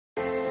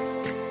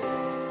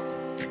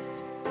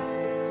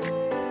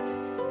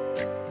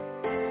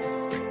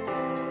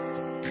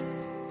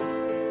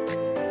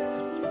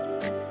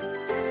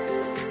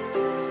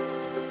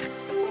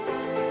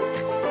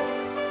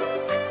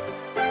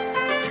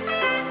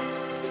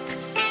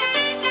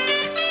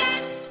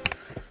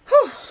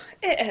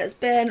it has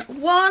been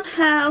one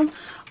hell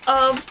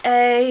of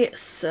a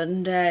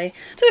Sunday.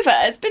 To be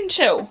fair, it's been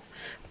chill,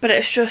 but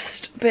it's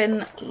just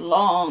been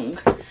long.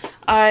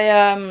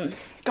 I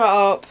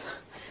got up,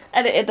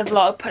 edited the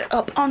vlog, put it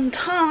up on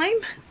time.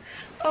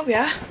 Oh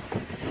yeah.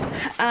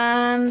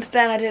 And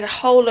then I did a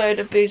whole load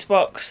of booze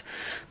box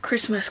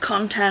Christmas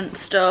content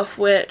stuff,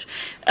 which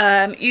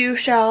you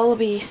shall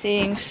be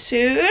seeing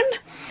soon.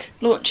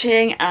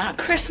 Launching our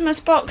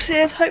Christmas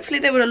boxes. Hopefully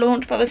they would have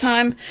launched by the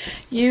time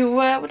you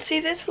would see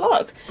this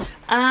vlog.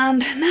 And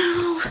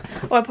now,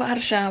 oh, I had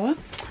a shower,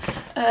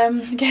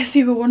 in case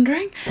you were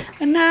wondering.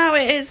 And now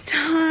it is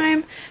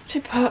time to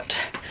put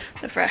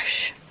the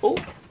fresh, oh,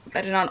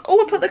 bedding on.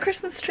 Oh, I put the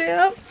Christmas tree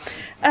up.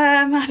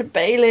 I had a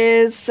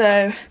Bailey's,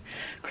 so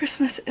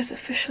Christmas is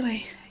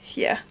officially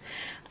here.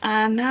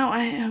 And now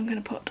I am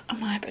going to put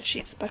my bed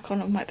sheets back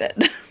on my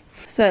bed.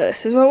 So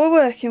this is what we're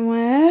working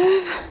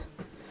with.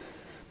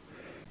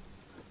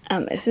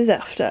 And this is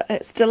after.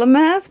 It's still a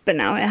mess, but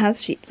now it has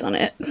sheets on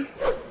it.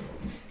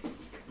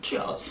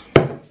 Cheers.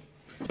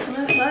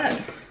 Hello.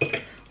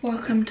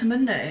 Welcome to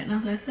Monday, and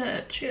as I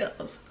said,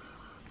 cheers.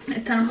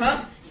 It's 10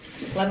 o'clock,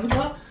 11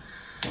 o'clock.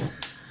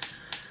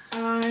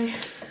 I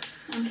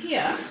am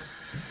here,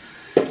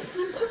 and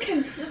I'm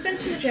cooking. I've been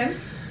to the gym,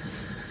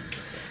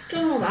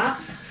 done all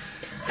that,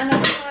 and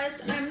I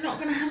realised I'm not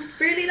going to have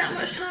really that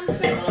much time to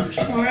make my lunch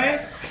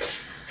tomorrow.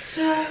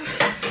 So,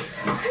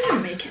 I'm going to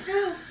make it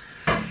now.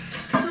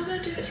 So I'm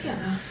going to do it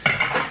together.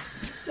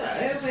 So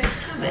we're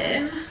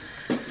having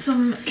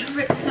some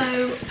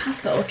chorizo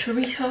pasta, or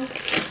chorizo,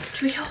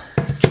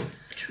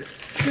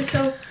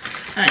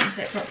 I don't know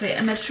say it properly,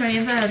 a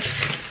Mediterranean veg,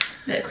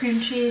 bit of cream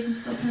cheese and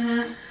stuff in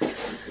it.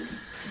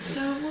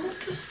 So we'll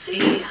just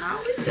see how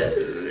it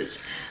goes.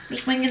 I'm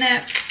just winging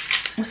it,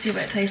 we'll see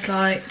what it tastes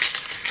like.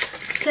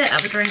 Sit,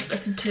 have a drink,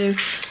 listen to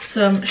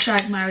some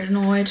Shag Married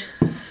Annoyed.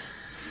 And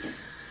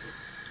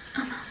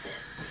that's it.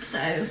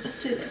 So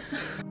let's do this.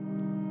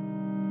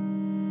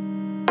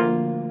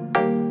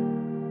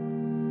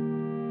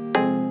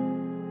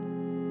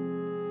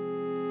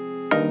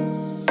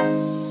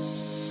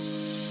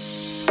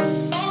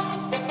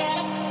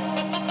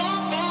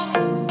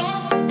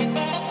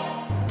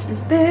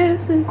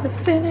 This is the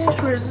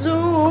finished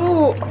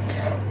result.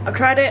 I've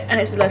tried it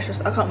and it's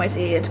delicious. I can't wait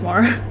to eat it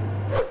tomorrow.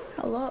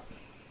 Hello.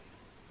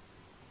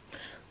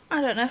 I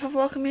don't know if I've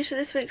welcomed you to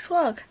this week's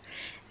vlog.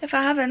 If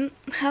I haven't,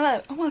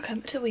 hello and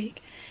welcome to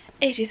week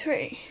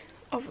 83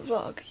 of the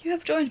vlog. You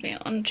have joined me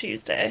on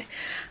Tuesday.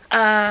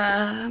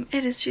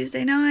 It is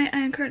Tuesday night. I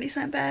am currently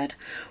sat in bed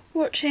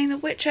watching The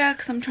Witcher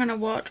because I'm trying to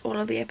watch all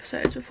of the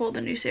episodes before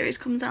the new series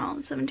comes out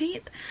on the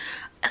 17th.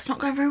 It's not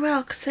going very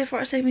well because so far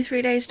it saved me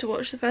 3 days to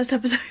watch the first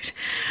episode.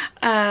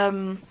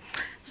 So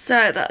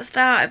that's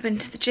that. I've been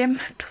to the gym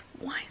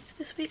twice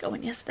this week. I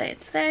went yesterday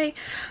and today,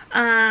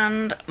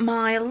 and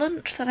my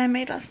lunch that I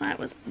made last night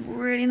was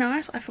really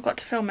nice. I forgot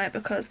to film it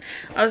because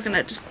I was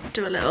gonna just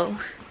do a little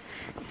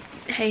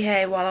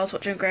hey while I was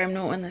watching Graham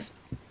Norton this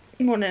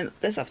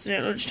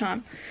afternoon at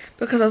lunchtime,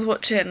 because I was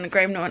watching the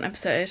Graham Norton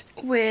episode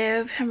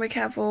with Henry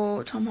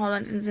Cavill, Tom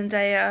Holland and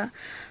Zendaya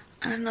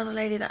and another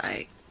lady that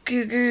I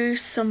Gugu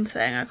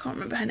something, I can't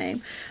remember her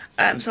name.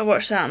 So I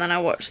watched that, and then I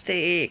watched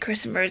the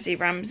Chris and Rosie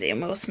Ramsey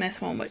and Will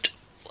Smith one, which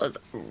was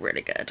really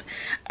good.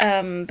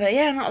 But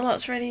yeah, not a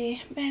lot's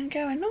really been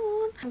going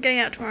on. I'm going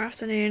out tomorrow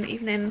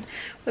evening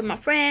with my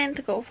friend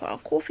to go for our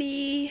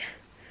coffee,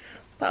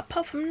 but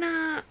apart from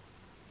that,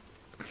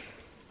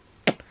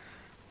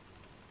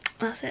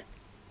 that's it.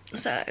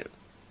 So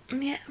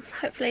yeah,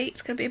 hopefully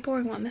it's gonna be a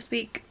boring one this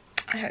week,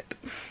 I hope.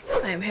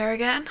 I am here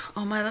again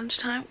on my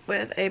lunchtime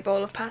with a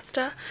bowl of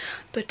pasta,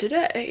 but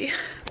today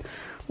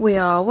we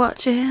are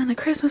watching The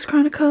Christmas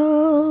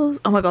Chronicles.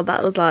 Oh my god,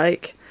 that was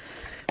like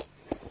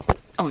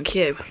on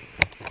cue.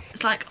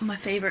 It's like my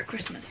favourite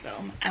Christmas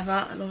film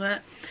ever. I love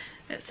it.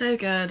 It's so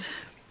good.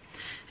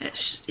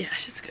 It's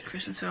just a good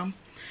Christmas film.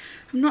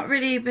 I've not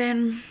really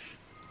been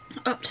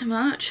up to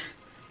much.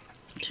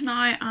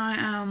 Tonight I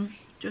am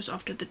just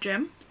off to the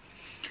gym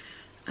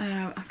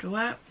after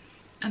work,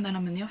 and then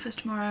I'm in the office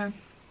tomorrow.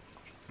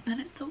 Then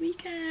it's the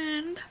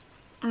weekend.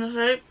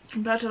 Honestly,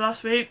 compared to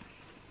last week,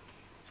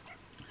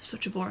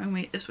 such a boring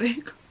week this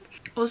week.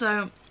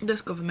 Also,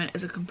 this government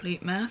is a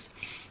complete mess.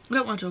 I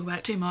don't want to talk about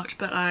it too much,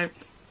 but like,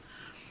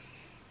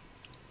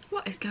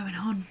 what is going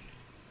on?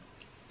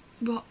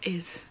 What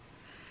is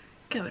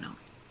going on?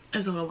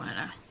 Is all I want to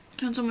know.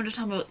 Can someone just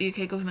tell me what the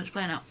UK government's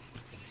playing out?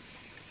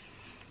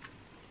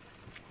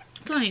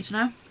 That's all I need to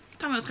know.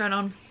 Tell me what's going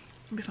on.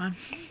 I'll be fine.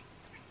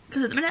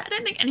 Because at the minute, I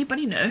don't think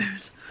anybody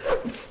knows.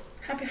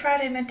 Happy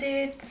Friday, my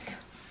dudes.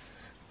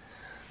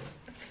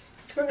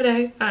 It's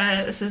Friday.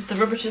 This is the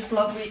rubbishest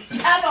vlog week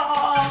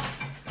ever.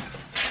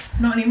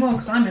 Not anymore,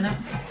 because I'm in it.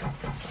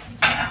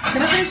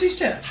 Can I finish this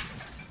chip?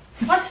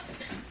 What?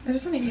 I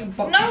just want to eat a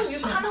box. No, you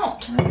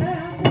cannot.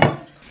 Okay.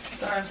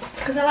 Sorry.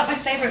 Because they're like my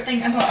favourite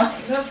thing ever.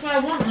 That's why I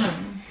want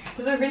them.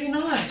 Because they're really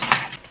nice.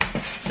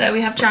 So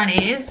we have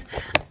Chinese,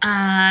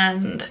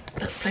 and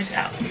let's plate it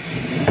out.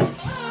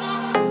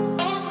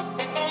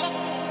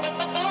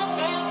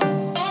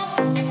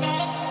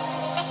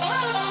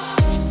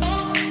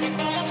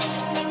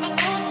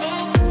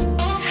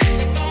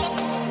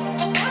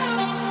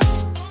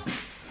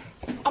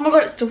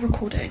 still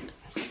recording.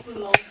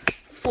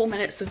 It's 4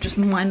 minutes of just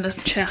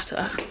mindless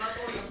chatter.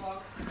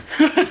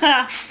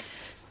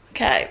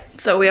 Okay,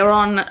 so we are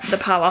on the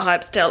power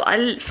hype still.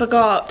 I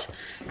forgot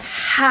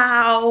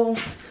how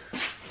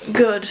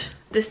good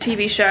this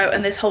TV show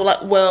and this whole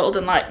like world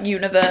and like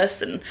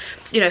universe and,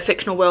 you know,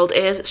 fictional world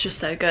is. It's just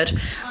so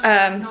good.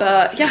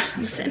 But yeah,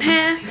 I'm sitting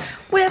here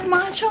with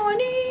my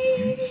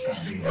Chinese.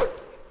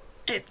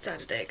 It's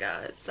Saturday,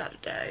 guys.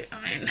 Saturday.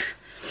 I mean,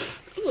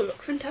 oh,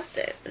 look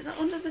fantastic. Is that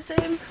under the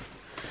same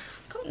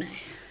company?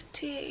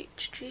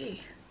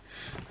 THG.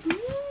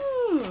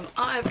 Ooh,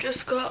 I've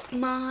just got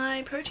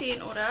my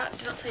protein order. I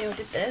did not tell you I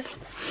did this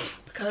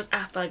because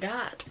I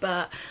forgot,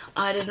 but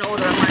I did an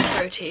order of my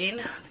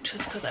protein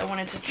just because I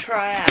wanted to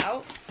try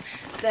out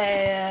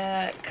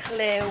their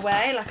clear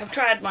whey. Like, I've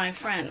tried my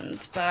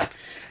friends, but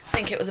I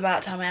think it was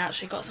about time I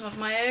actually got some of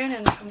my own,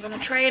 and if I'm going to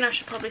train I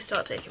should probably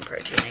start taking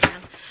protein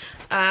again.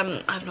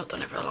 I've not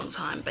done it for a long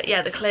time, but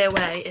yeah, the clear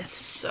whey is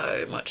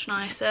so much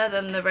nicer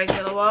than the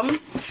regular one.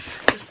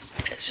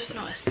 It's just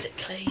not as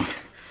sickly.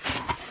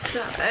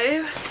 So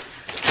I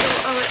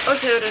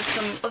also ordered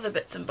some other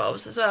bits and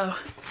bobs as well.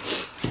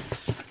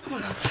 Oh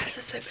my god, this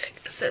is so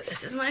big. So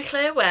this is my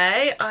clear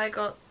whey. I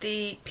got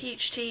the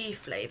peach tea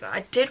flavour.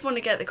 I did want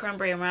to get the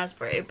cranberry and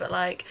raspberry, but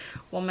like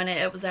 1 minute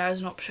it was there as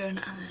an option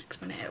and the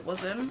next minute it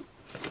wasn't.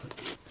 I'm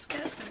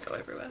scared it's going to go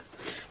everywhere.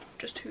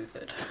 Just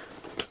hoovered.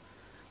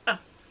 Oh,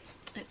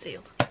 it's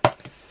sealed.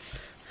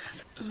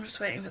 I'm just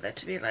waiting for there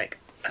to be like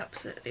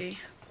absolutely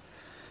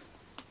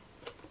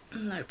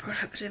no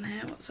product in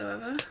here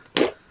whatsoever.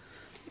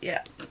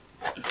 Yeah,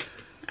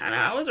 and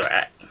I was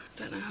right.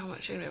 Don't know how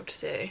much you're gonna be able to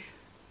see.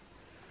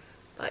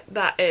 Like,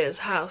 that is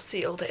how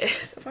sealed it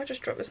is. If I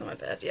just drop this on my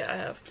bed, yeah, I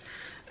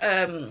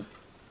have.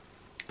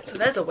 So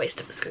there's a waste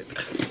of a scoop.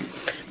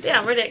 But yeah,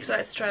 I'm really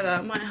excited to try that.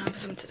 I might have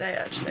some today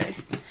actually.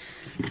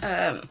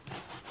 But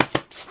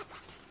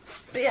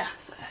yeah,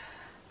 so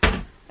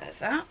there's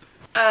that.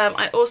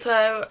 I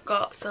also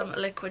got some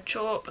liquid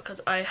chalk because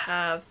I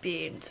have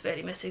been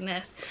severely missing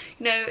this.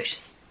 You know, it's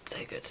just so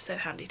good, so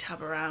handy to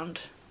have around.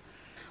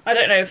 I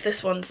don't know if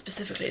this one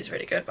specifically is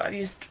really good, but I've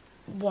used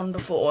one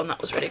before and that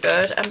was really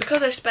good. And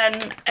because I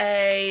spent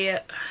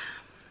a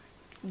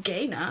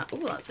gainer,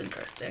 oh that's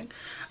interesting,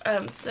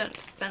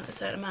 spent a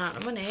certain amount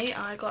of money,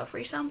 I got a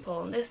free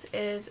sample, and this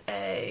is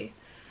a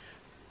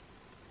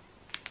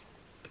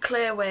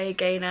clear whey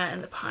gainer in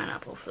the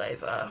pineapple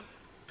flavour.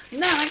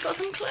 Now I got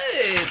some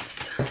clothes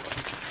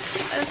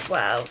as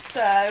well,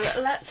 so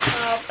let's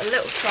have a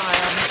little try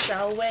on,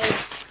 shall we?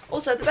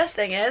 Also, the best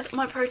thing is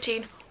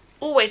MyProtein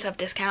always have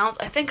discounts.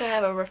 I think I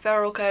have a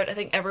referral code. I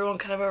think everyone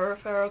can have a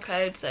referral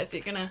code, so if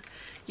you're gonna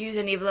use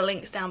any of the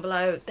links down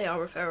below, they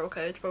are referral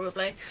codes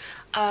probably.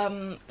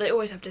 They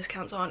always have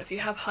discounts on. If you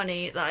have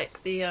honey,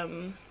 like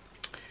the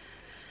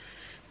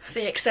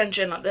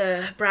extension, like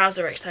the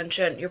browser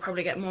extension, you'll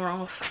probably get more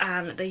off,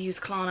 and they use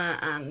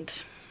Klarna, and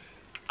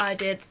I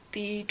did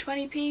the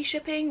 20p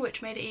shipping,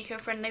 which made it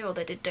eco-friendly, or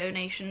they did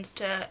donations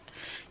to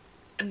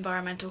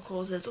environmental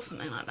causes or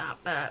something like that.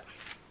 But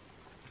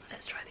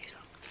let's try these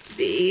on.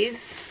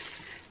 These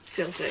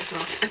feel so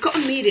soft. I got a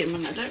medium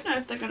and I don't know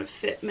if they're going to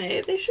fit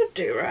me. They should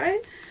do,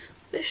 right?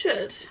 They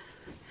should.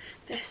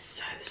 They're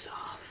so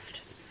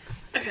soft.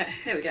 Okay,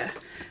 here we go.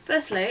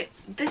 Firstly,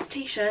 this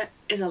t-shirt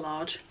is a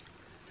large.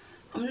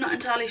 I'm not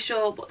entirely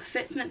sure what the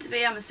fit's meant to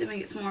be. I'm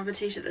assuming it's more of a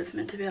t-shirt that's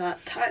meant to be like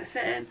tight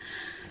fitting.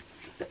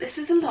 But this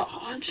is a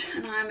large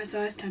and I am a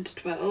size 10 to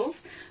 12,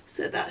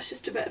 so that's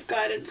just a bit of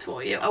guidance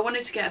for you. I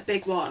wanted to get a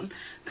big one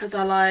because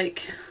I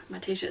like my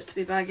t-shirts to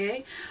be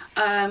baggy.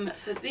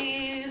 So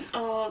these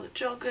are the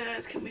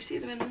joggers. Can we see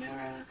them in the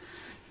mirror?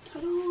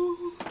 Ta-da,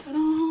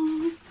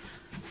 ta-da,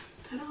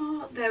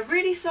 ta-da. They're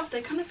really soft.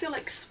 They kind of feel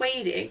like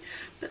suede-y,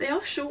 but they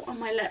are short on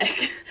my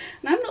leg.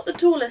 And I'm not the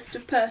tallest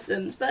of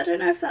persons, but I don't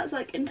know if that's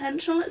like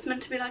intentional. It's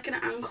meant to be like an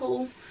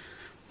ankle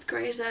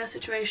grazer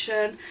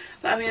situation,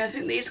 but I mean, I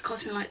think these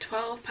cost me like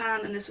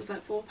 £12 and this was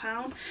like £4,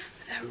 but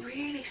they're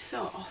really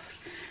soft,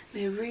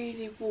 they're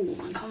really warm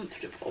and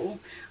comfortable.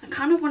 I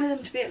kind of wanted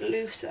them to be a bit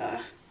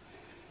looser,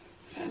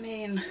 but I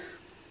mean,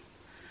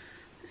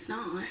 it's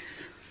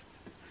nice.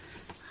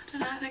 I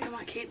don't know, I think I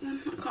might keep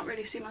them. I can't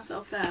really see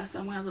myself there, so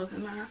I'm gonna have a look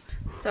in the mirror.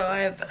 So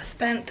I've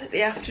spent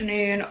the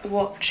afternoon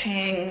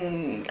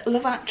watching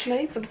Love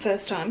Actually for the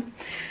first time.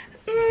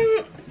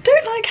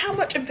 Don't like how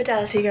much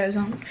infidelity goes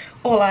on,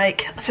 or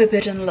like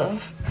forbidden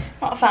love.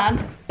 Not a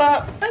fan,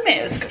 but I mean,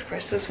 it's a good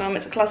Christmas film.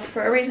 It's a classic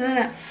for a reason, isn't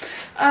it?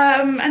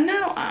 And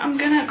now I'm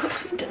gonna cook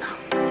some dinner.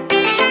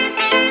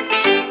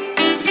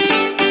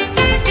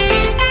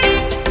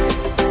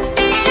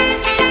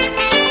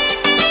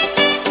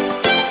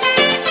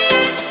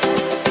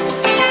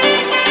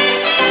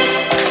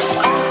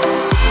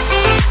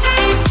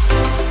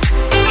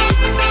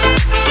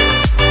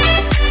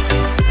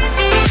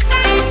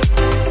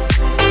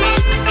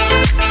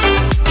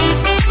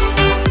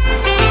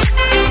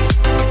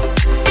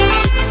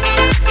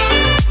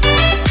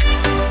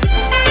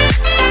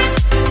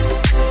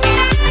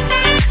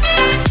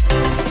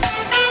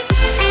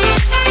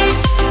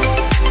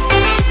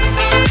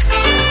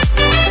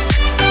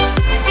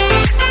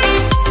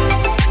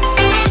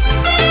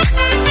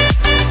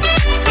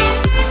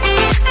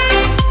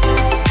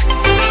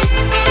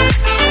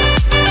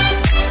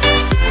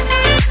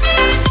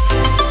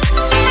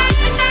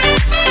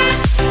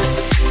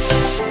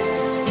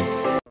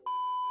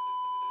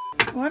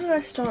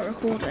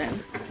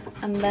 recording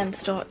and then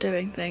start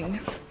doing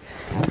things.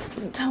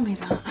 Don't tell me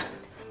that.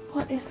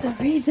 What is the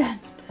reason?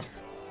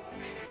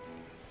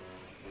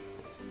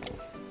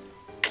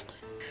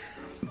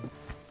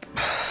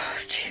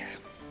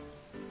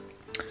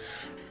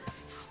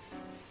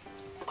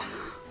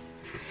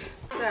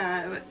 So,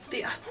 I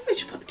probably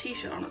should put the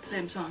t-shirt on at the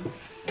same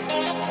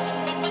time.